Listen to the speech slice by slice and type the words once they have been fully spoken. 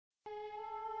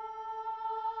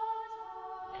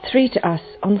3 to us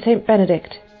on St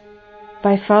Benedict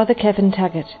by Father Kevin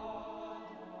Taggart.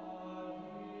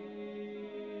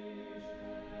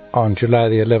 On July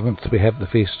the 11th we have the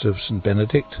feast of St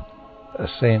Benedict, a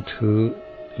saint who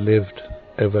lived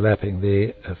overlapping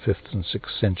the 5th and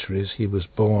 6th centuries. He was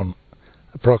born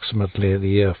approximately the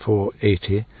year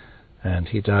 480 and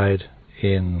he died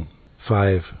in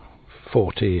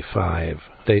 545.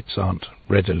 Dates aren't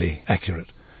readily accurate.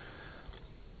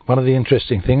 One of the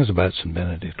interesting things about St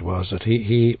Benedict was that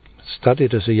he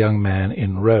studied as a young man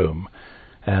in Rome,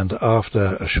 and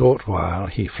after a short while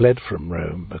he fled from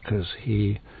Rome because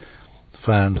he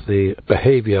found the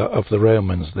behavior of the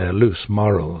Romans, their loose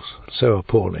morals, so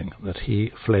appalling that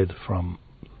he fled from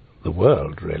the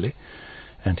world, really,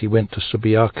 and he went to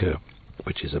Subiaco,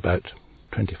 which is about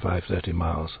 25-30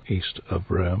 miles east of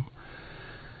Rome,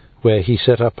 where he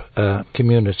set up a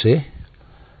community,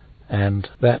 and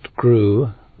that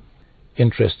grew.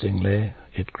 Interestingly,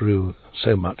 it grew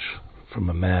so much from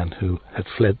a man who had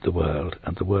fled the world,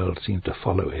 and the world seemed to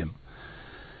follow him.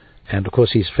 And of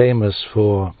course he's famous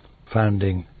for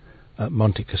founding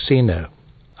Monte Cassino,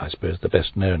 I suppose the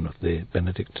best known of the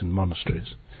Benedictine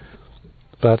monasteries.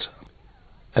 But,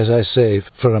 as I say,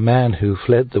 for a man who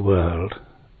fled the world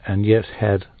and yet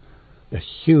had a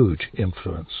huge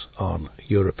influence on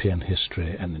European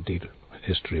history and indeed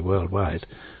history worldwide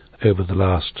over the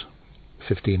last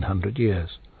 1500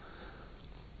 years.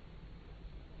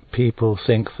 People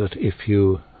think that if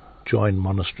you join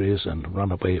monasteries and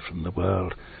run away from the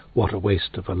world, what a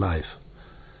waste of a life.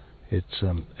 It's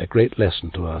a great lesson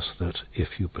to us that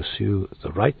if you pursue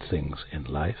the right things in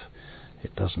life,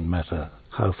 it doesn't matter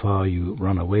how far you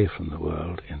run away from the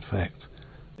world. In fact,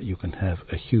 you can have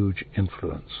a huge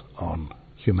influence on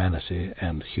humanity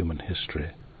and human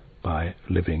history by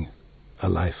living a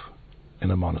life in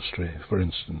a monastery, for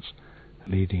instance,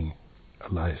 leading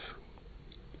a life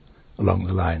along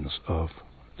the lines of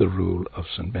the rule of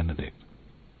St Benedict.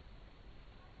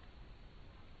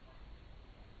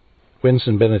 When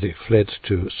St Benedict fled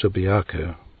to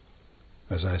Subiaco,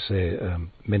 as I say,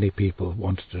 many people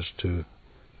wanted us to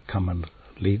come and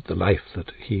lead the life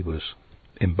that he was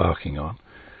embarking on,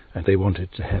 and they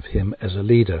wanted to have him as a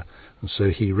leader, and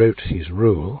so he wrote his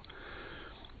rule,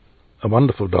 a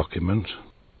wonderful document,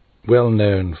 well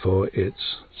known for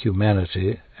its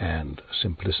humanity and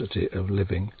simplicity of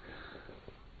living,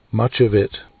 much of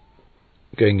it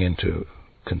going into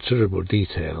considerable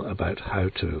detail about how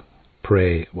to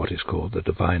pray what is called the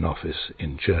divine office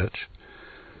in church,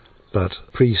 but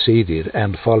preceded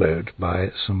and followed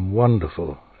by some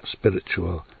wonderful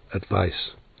spiritual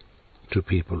advice to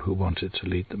people who wanted to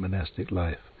lead the monastic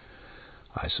life.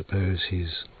 I suppose his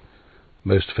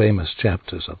most famous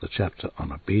chapters are the chapter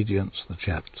on obedience, the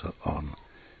chapter on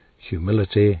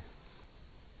humility,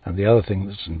 and the other thing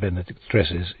that St Benedict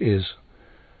stresses is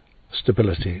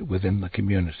stability within the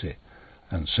community.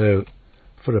 And so,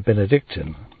 for a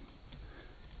Benedictine,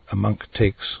 a monk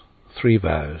takes 3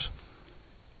 vows: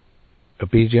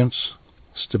 obedience,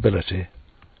 stability,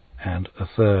 and a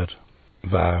third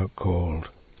vow called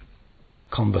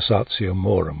conversatio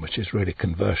morum, which is really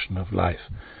conversion of life.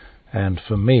 And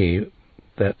for me,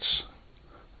 that's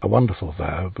a wonderful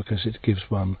vow because it gives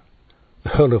one the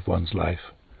whole of one's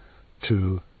life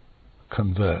to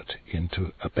convert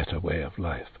into a better way of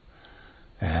life.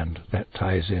 And that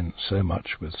ties in so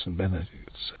much with St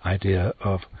Benedict's idea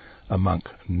of a monk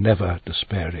never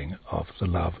despairing of the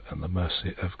love and the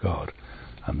mercy of God,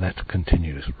 and that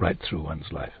continues right through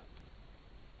one's life.